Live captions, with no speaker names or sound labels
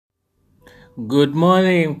Good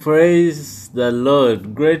morning, praise the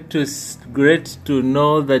Lord. Great to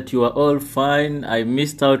know that you are all fine. I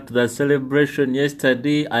missed out the celebration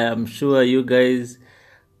yesterday. I am sure you guys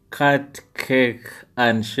cut cake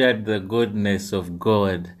and shared the goodness of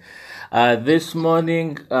God. This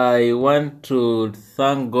morning, I want to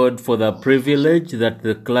thank God for the privilege that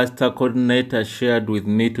the cluster coordinator shared with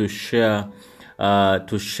me to share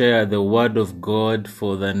the word of God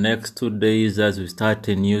for the next 2 days as we start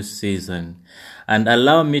a new season. And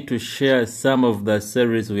allow me to share some of the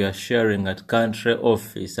series we are sharing at Country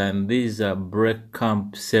Office, and these are Break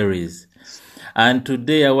Camp series. And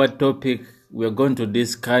today our topic we're going to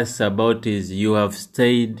discuss about is You Have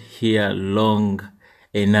Stayed Here Long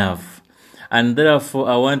Enough. And therefore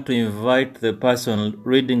I want to invite the person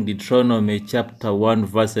reading Deuteronomy chapter 1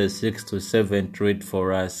 verses 6 to 7 to read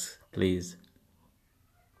for us, please.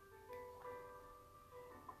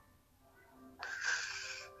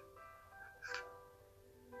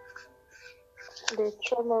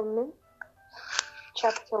 Deuteronomy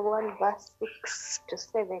chapter 1 verse 6 to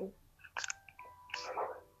 7.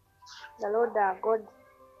 The Lord our God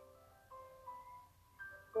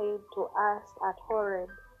said to us at Horeb,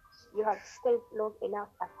 "You have stayed long enough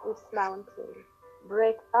at this mountain.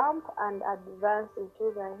 Break camp and advance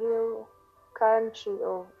into the hill country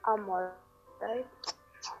of Amorite.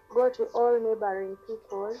 Go to all neighboring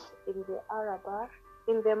peoples in the Arabah,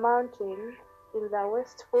 in the mountains, in the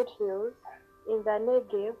west foothills, in the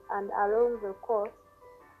Negev, and along the coast,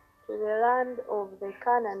 to the land of the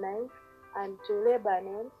Canaanites, and to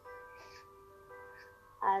Lebanon,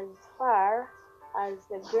 as far as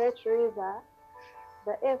the great river,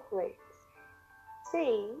 the Euphrates.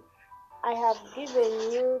 See, I have given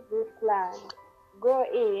you this land. Go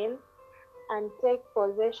in and take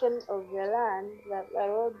possession of the land that the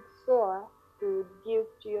Lord swore he would give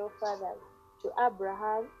to your fathers, to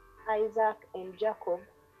Abraham, Isaac, and Jacob,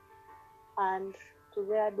 and to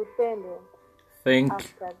their descendants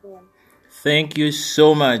after them." Thank you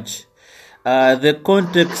so much. The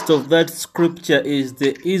context of that scripture is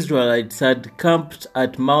the Israelites had camped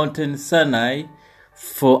at Mountain Sinai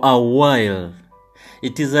for a while.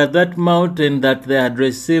 It is at that mountain that they had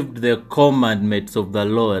received the commandments of the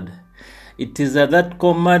Lord. It is at that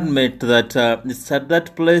commandment that it's at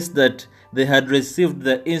that place that they had received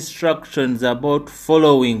the instructions about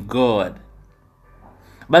following God.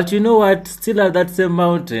 But you know what? Still at that same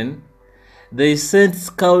mountain, they sent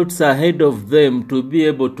scouts ahead of them to be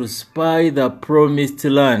able to spy the promised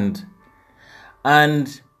land.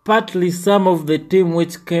 And partly some of the team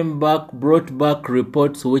which came back brought back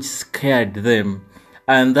reports which scared them.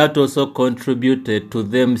 And that also contributed to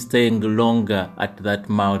them staying longer at that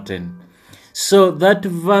mountain. So that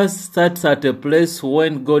verse starts at a place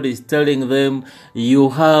when God is telling them, you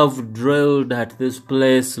have dwelled at this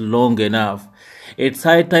place long enough. It's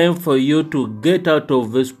high time for you to get out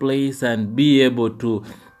of this place and be able to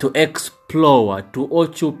explore, to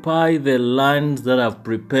occupy the lands that I've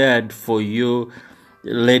prepared for you,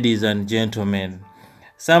 ladies and gentlemen.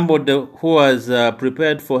 Somebody who has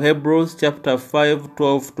prepared for Hebrews chapter 5,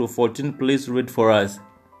 12 to 14, please read for us.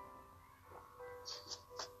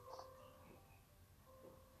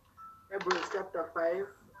 Hebrews chapter 5,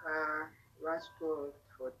 verse 12 to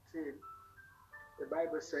 14. The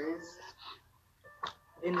Bible says,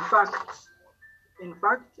 In fact,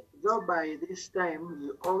 though by this time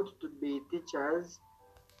you ought to be teachers,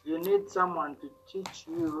 you need someone to teach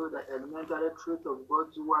you the elementary truth of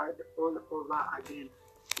God's word all over again.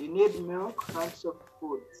 You need milk, not soft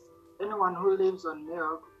food. Anyone who lives on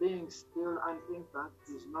milk, being still an infant,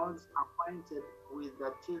 is not acquainted with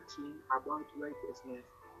the teaching about righteousness.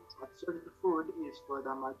 But solid food is for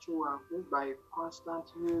the mature, who by constant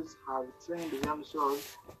use have trained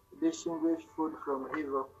themselves to distinguish good from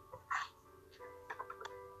evil.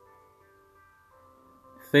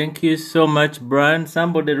 Thank you so much, Brian.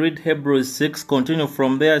 Somebody read Hebrews 6, continue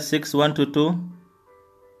from there, 6, 1 to 2.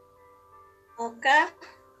 Okay.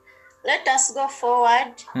 Let us go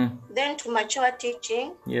forward, then to mature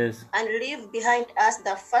teaching, Yes. and leave behind us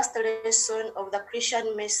the first lesson of the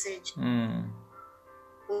Christian message.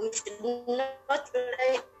 We should not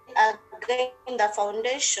lay again the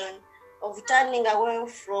foundation of turning away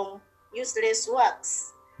from useless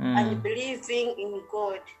works and believing in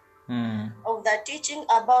God, of the teaching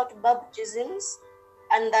about baptisms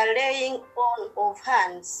and the laying on of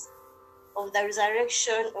hands, of the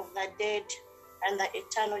resurrection of the dead and the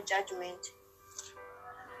eternal judgment.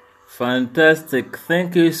 Fantastic.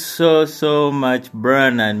 Thank you so much,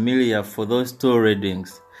 Brian and Milia, for those two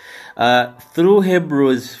readings. Through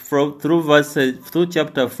Hebrews, through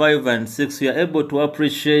chapter 5 and 6, we are able to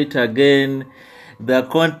appreciate again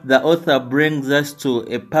the author brings us to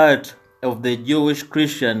a part of the Jewish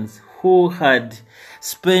Christians who had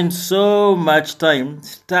spent so much time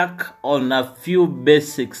stuck on a few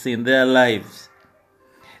basics in their lives.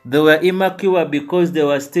 They were immature because they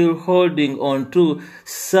were still holding on to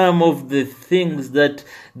some of the things that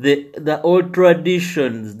the old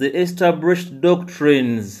traditions, the established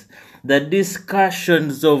doctrines, the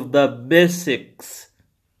discussions of the basics.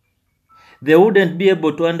 They wouldn't be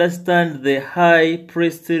able to understand the high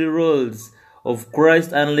priestly roles of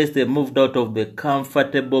Christ unless they moved out of the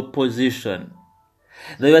comfortable position.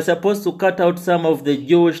 They were supposed to cut out some of the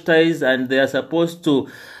Jewish ties, and they are supposed to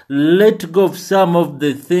let go of some of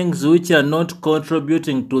the things which are not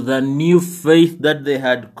contributing to the new faith that they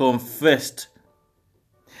had confessed.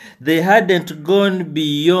 They hadn't gone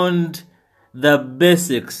beyond the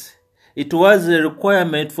basics. It was a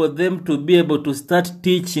requirement for them to be able to start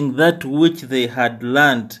teaching that which they had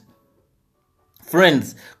learned.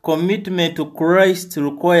 Friends, commitment to Christ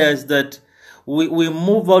requires that we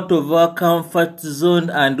move out of our comfort zone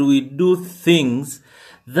and we do things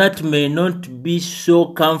that may not be so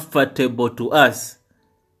comfortable to us.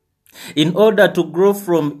 In order to grow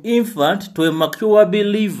from infant to a mature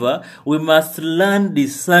believer, we must learn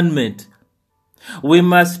discernment. We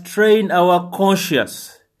must train our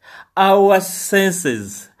conscience, our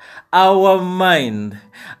senses, our mind,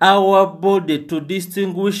 our body to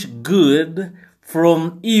distinguish good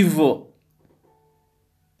from evil.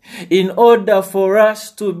 In order for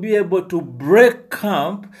us to be able to break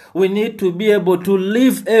camp, we need to be able to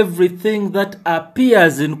leave everything that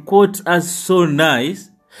appears in quotes as so nice,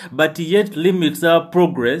 but yet limits our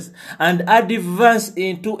progress, and advance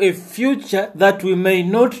into a future that we may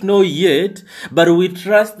not know yet, but we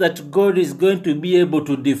trust that God is going to be able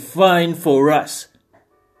to define for us.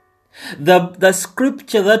 The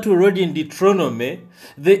scripture that we read in Deuteronomy,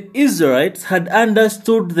 the Israelites had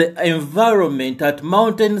understood the environment at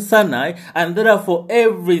Mountain Sinai, and therefore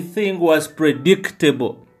everything was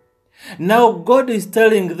predictable. Now God is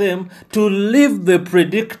telling them to leave the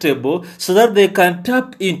predictable so that they can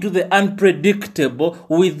tap into the unpredictable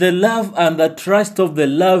with the love and the trust of the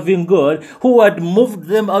loving God who had moved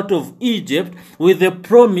them out of Egypt with a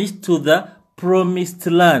promise to the promised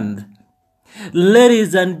land.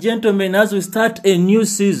 Ladies and gentlemen, as we start a new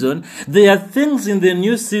season, there are things in the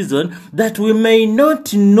new season that we may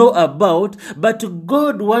not know about, but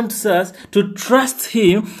God wants us to trust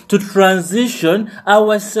Him to transition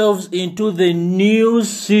ourselves into the new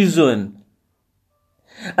season.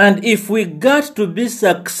 And if we got to be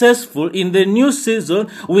successful in the new season,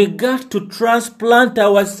 we got to transplant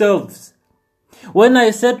ourselves. When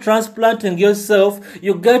I say transplanting yourself,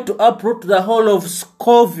 you got to uproot the whole of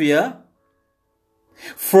Scovia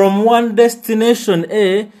from one destination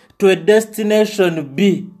A to a destination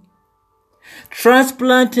B.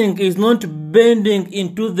 Transplanting is not bending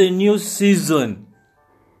into the new season.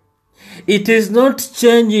 It is not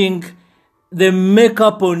changing the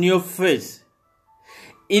makeup on your face.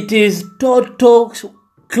 It is total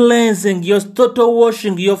cleansing, total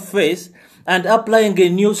washing your face and applying a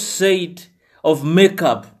new set of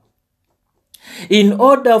makeup. In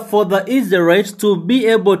order for the Israelites to be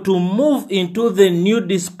able to move into the new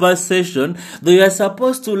dispensation, they are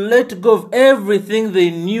supposed to let go of everything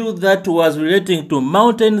they knew that was relating to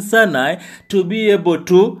Mountain Sinai to be able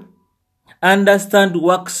to understand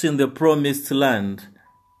works in the promised land.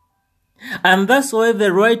 And that's why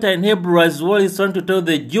the writer in Hebrew as well is trying to tell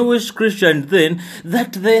the Jewish Christians then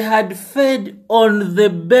that they had fed on the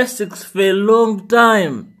basics for a long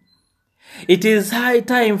time. It is high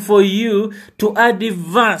time for you to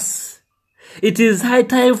advance. It is high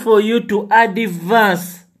time for you to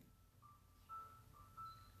advance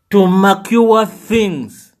to mature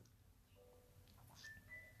things.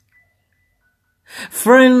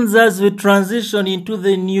 Friends, as we transition into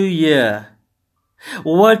the new year,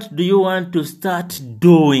 what do you want to start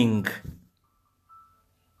doing?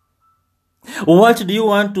 What do you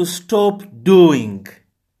want to stop doing?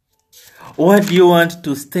 What do you want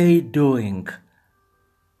to stay doing?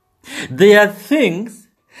 There are things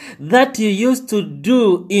that you used to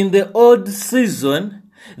do in the old season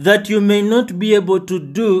that you may not be able to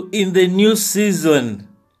do in the new season.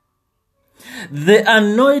 The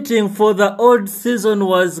anointing for the old season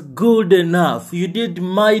was good enough. You did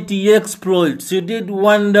mighty exploits. You did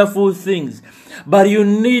wonderful things. But you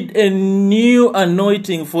need a new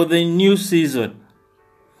anointing for the new season.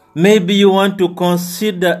 Maybe you want to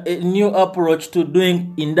consider a new approach to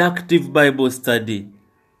doing inductive Bible study.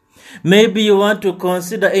 Maybe you want to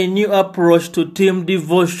consider a new approach to team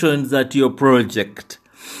devotions at your project.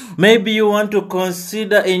 Maybe you want to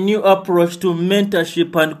consider a new approach to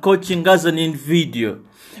mentorship and coaching as an individual.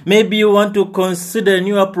 Maybe you want to consider a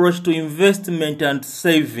new approach to investment and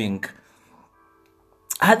saving.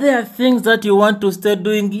 Are there things that you want to start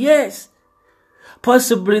doing? Yes.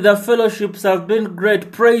 Possibly the fellowships have been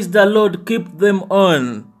great. Praise the Lord. Keep them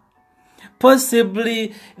on.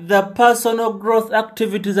 Possibly the personal growth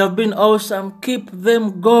activities have been awesome. Keep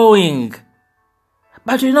them going.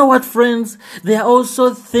 But you know what, friends? There are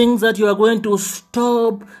also things that you are going to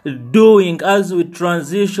stop doing as we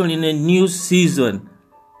transition in a new season.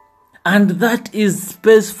 And that is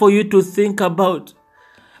space for you to think about.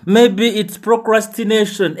 Maybe it's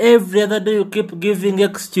procrastination. Every other day you keep giving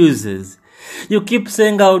excuses. You keep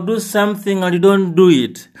saying, I'll do something, and you don't do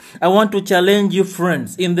it. I want to challenge you,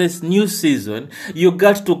 friends. In this new season, you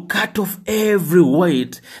got to cut off every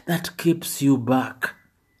weight that keeps you back.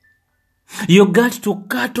 You got to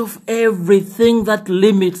cut off everything that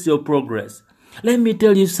limits your progress. Let me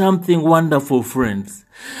tell you something wonderful, friends.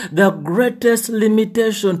 The greatest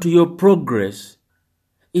limitation to your progress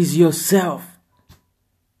is yourself.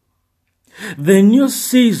 The new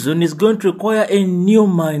season is going to require a new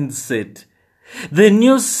mindset. The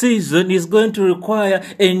new season is going to require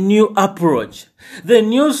a new approach. The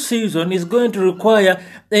new season is going to require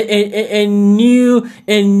a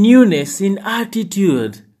newness in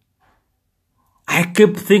attitude. I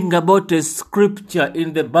keep thinking about a scripture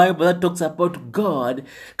in the Bible that talks about God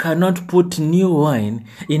cannot put new wine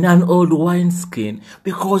in an old wineskin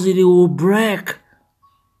because it will break.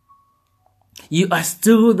 You are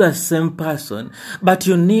still the same person, but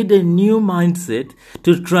you need a new mindset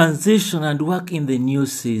to transition and work in the new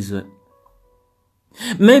season.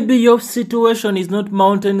 Maybe your situation is not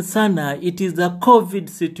Mountain Sinai, it is the COVID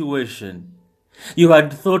situation. You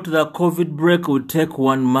had thought the COVID break would take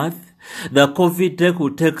 1 month. The COVID take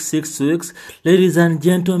will take 6 weeks. Ladies and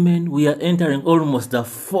gentlemen, we are entering almost the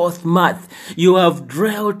 4th month. You have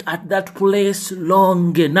dwelt at that place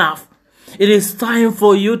long enough. It is time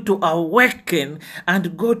for you to awaken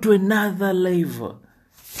and go to another level.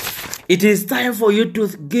 It is time for you to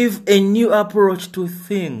give a new approach to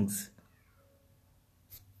things.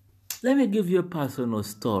 Let me give you a personal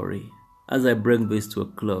story as I bring this to a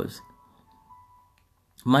close.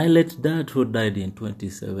 My late dad, who died in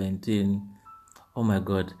 2017, oh my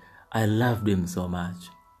God, I loved him so much.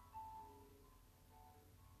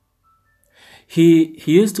 He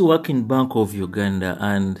used to work in Bank of Uganda,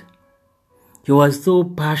 and he was so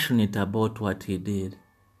passionate about what he did.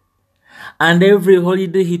 And every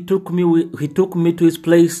holiday he took me to his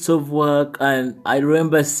place of work, and I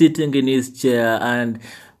remember sitting in his chair and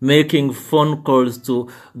making phone calls to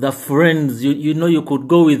the friends. You know, you could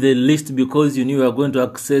go with a list because you knew you were going to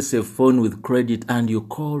access a phone with credit, and you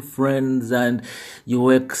call friends and you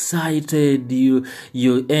were excited. You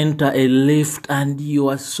enter a lift and you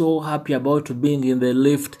are so happy about being in the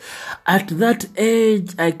lift. At that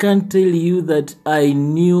age, I can't tell you that I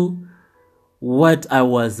knew what I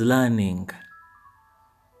was learning.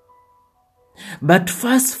 But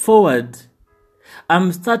fast forward,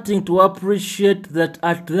 I'm starting to appreciate that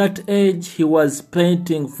at that age, he was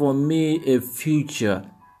painting for me a future.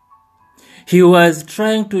 He was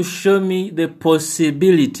trying to show me the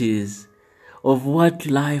possibilities of what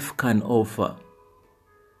life can offer.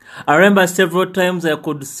 I remember several times I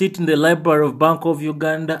could sit in the library of Bank of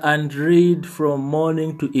Uganda and read from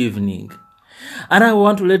morning to evening. And I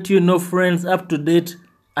want to let you know, friends, up to date,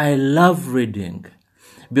 I love reading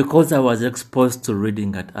because I was exposed to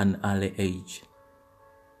reading at an early age.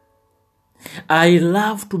 I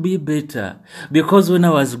love to be better because when I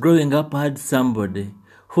was growing up, I had somebody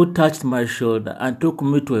who touched my shoulder and took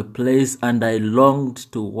me to a place, and I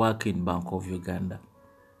longed to work in Bank of Uganda.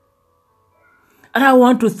 And I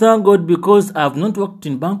want to thank God because I have not worked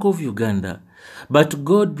in Bank of Uganda, but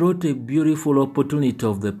God brought a beautiful opportunity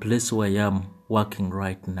of the place where I am working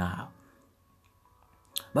right now.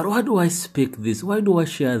 But why do I speak this? Why do I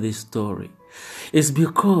share this story? It's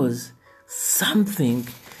because somebody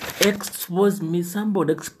exposed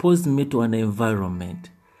me to an environment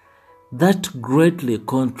that greatly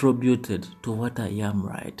contributed to what I am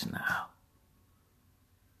right now.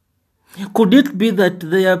 Could it be that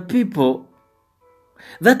there are people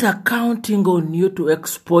that are counting on you to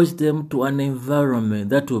expose them to an environment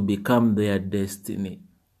that will become their destiny?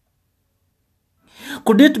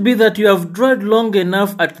 Could it be that you have dwelled long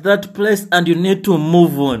enough at that place and you need to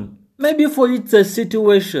move on? Maybe for you it's a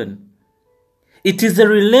situation. It is a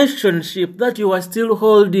relationship that you are still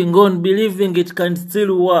holding on, believing it can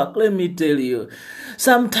still work. Let me tell you,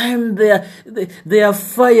 sometimes there are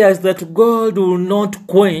fires that God will not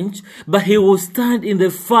quench, but He will stand in the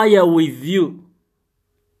fire with you.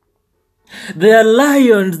 They are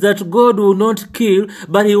lions that God will not kill,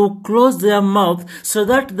 but He will close their mouth so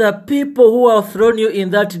that the people who have thrown you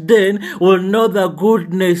in that den will know the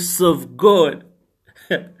goodness of God.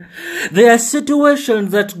 There are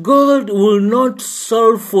situations that God will not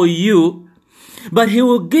solve for you, but He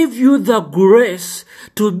will give you the grace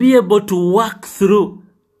to be able to walk through.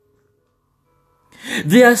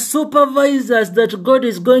 There are supervisors that God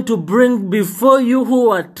is going to bring before you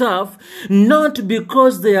who are tough, not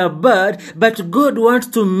because they are bad, but God wants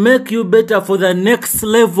to make you better for the next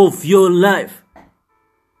level of your life.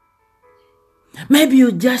 Maybe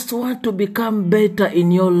you just want to become better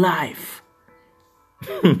in your life.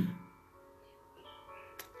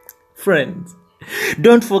 Friends,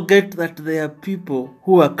 don't forget that there are people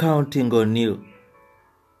who are counting on you.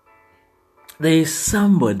 There is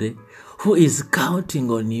somebody who is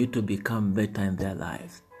counting on you to become better in their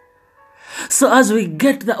lives. So as we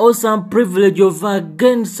get the awesome privilege of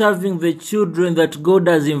again serving the children that God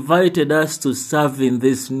has invited us to serve in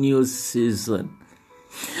this new season,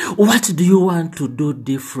 what do you want to do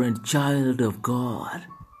different, child of God?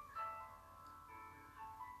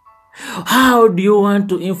 How do you want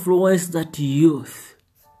to influence that youth?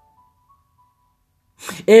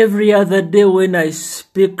 Every other day when I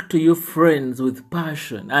speak to you friends with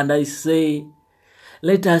passion and I say,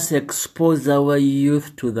 let us expose our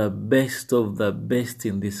youth to the best of the best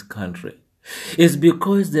in this country, it's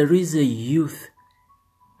because there is a youth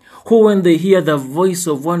who, when they hear the voice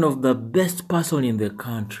of one of the best person in the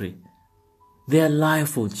country, their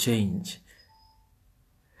life will change.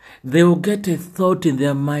 They will get a thought in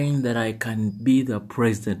their mind that I can be the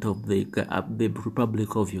president of the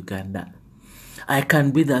Republic of Uganda. I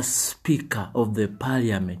can be the Speaker of the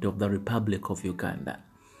Parliament of the Republic of Uganda.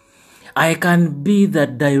 I can be the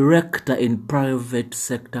director in private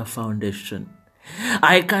sector foundation.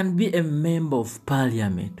 I can be a member of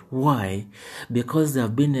Parliament. Why? Because they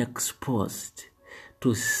have been exposed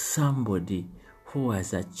to somebody who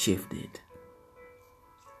has achieved it.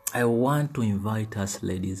 I want to invite us,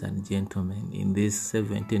 ladies and gentlemen, in these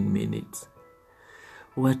 17 minutes.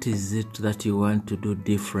 What is it that you want to do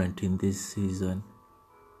different in this season?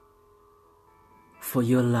 For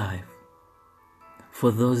your life,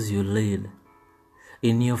 for those you lead,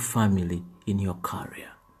 in your family, in your career.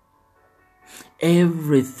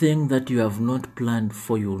 Everything that you have not planned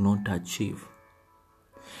for, you will not achieve.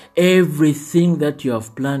 Everything that you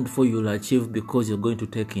have planned for, you will achieve because you're going to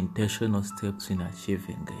take intentional steps in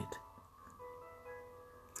achieving it.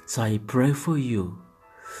 So I pray for you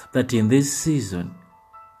that in this season,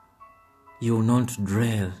 you will not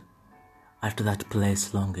dwell at that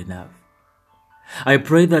place long enough. I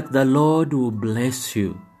pray that the Lord will bless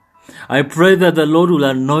you. I pray that the Lord will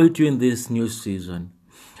anoint you in this new season.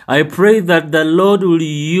 I pray that the Lord will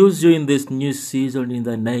use you in this new season in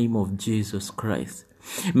the name of Jesus Christ.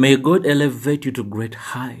 May God elevate you to great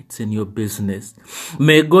heights in your business.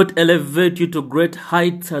 May God elevate you to great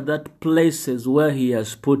heights at that places where He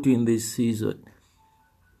has put you in this season.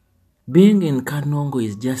 Being in Kanongo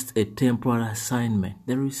is just a temporary assignment.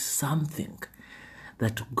 There is something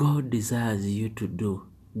that God desires you to do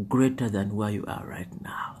greater than where you are right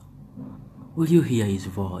now. Will you hear His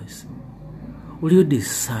voice? Will you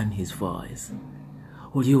discern His voice?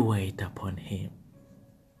 Will you wait upon Him?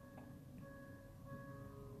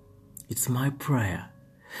 It's my prayer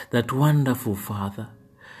that, wonderful Father,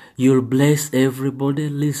 you'll bless everybody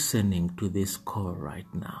listening to this call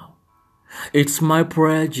right now. It's my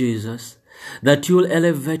prayer, Jesus, that you'll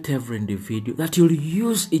elevate every individual, that you'll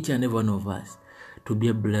use each and every one of us to be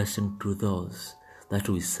a blessing to those that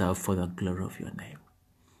we serve for the glory of your name.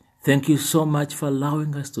 Thank you so much for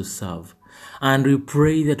allowing us to serve. And we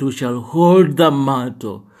pray that we shall hold the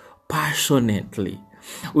mantle passionately.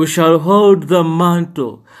 We shall hold the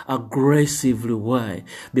mantle aggressively. Why?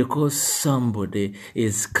 Because somebody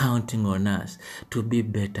is counting on us to be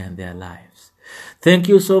better in their lives. Thank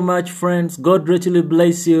you so much, friends. God richly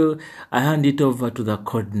bless you. I hand it over to the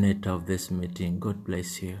coordinator of this meeting. God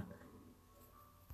bless you.